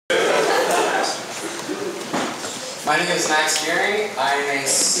My name is Max Gearing. I'm a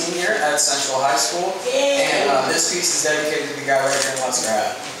senior at Central High School, and this piece is dedicated to the guy right here in Husker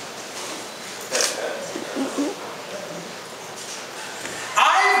Hat.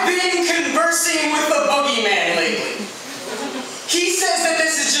 I've been conversing with the boogeyman lately. He says that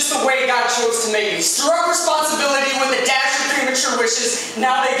this is just the way God chose to make me. Stir up responsibility with a dash of premature wishes.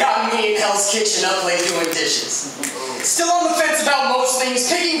 Now they got me in Hell's Kitchen up late doing dishes. Still on the fence about most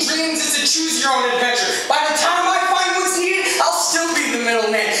things. Picking dreams is a choose your own adventure. By the time I find what's needed, I'll still be the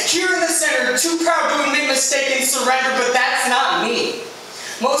middleman. Here in the center, too proud to admit mistake and surrender, but that's not me.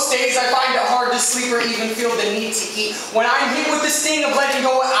 Most days I find it hard to sleep or even feel the need to eat. When I'm hit with the sting of letting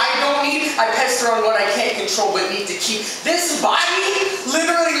go what I don't need, I pester on what I can't control but need to keep. This body,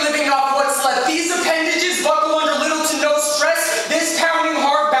 literally living off what's left. These appendages buckle under little to no stress. This pounding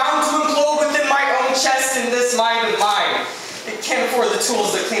heart bound to implode within my own chest and this mind of mine. It can't afford the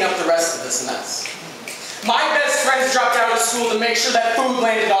tools to clean up the rest of this mess. My best friends dropped out of school to make sure that food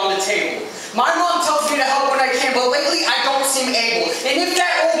landed on the table. My mom tells me to help when I can, but lately I don't seem able. And if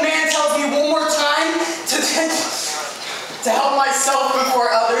that old man tells me one more time to help myself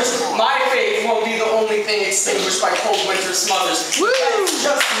before others, my faith won't be the only thing extinguished by cold winter smothers. Woo! That's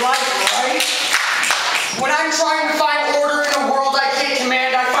just life, right? When I'm trying to find order in a world I can't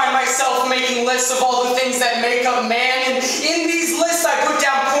command, I find myself making lists of all the things that make up man. And in these lists I put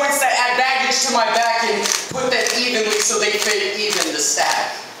down points that add baggage to my back and put them evenly so they fit even to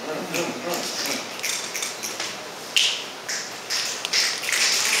stack.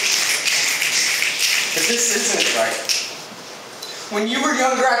 But this isn't right. When you were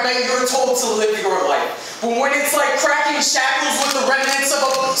younger, I bet you were told to live your life. But when it's like cracking shackles with the remnants of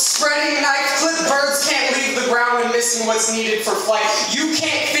a spreading knife clip, birds can't leave the ground when missing what's needed for flight. You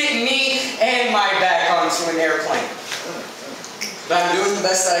can't fit me and my back onto an airplane. But I'm doing the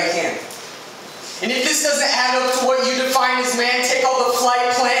best that I can. And if this doesn't add up to what you define as man, take all the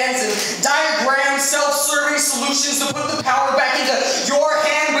flight plans and diagrams, self-serving solutions to put the power back into your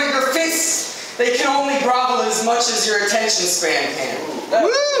hand, but your fists, they can only grovel as much as your attention span can. Woo!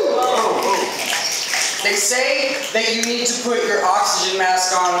 They say that you need to put your oxygen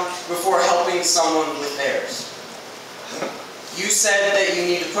mask on before helping someone with theirs. You said that you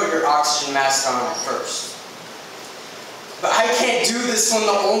need to put your oxygen mask on first. But I can't do this when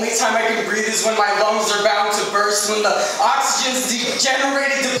the only time I can breathe is when my lungs are bound to burst, when the oxygen's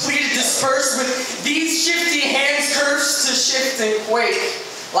degenerated, depleted, dispersed, with these shifty hands cursed to shift and quake.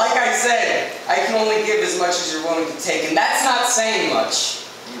 Like I said, I can only give as much as you're willing to take, and that's not saying much.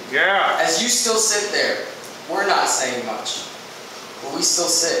 Yeah. As you still sit there, we're not saying much, but we still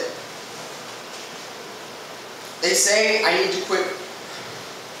sit. They say I need to quit.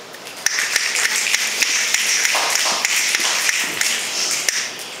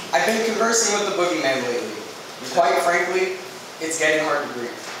 I've been conversing with the boogeyman lately, and quite frankly, it's getting hard to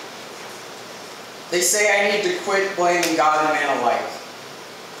breathe. They say I need to quit blaming God and man alike.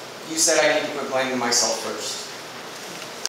 You said I need to quit blaming myself first.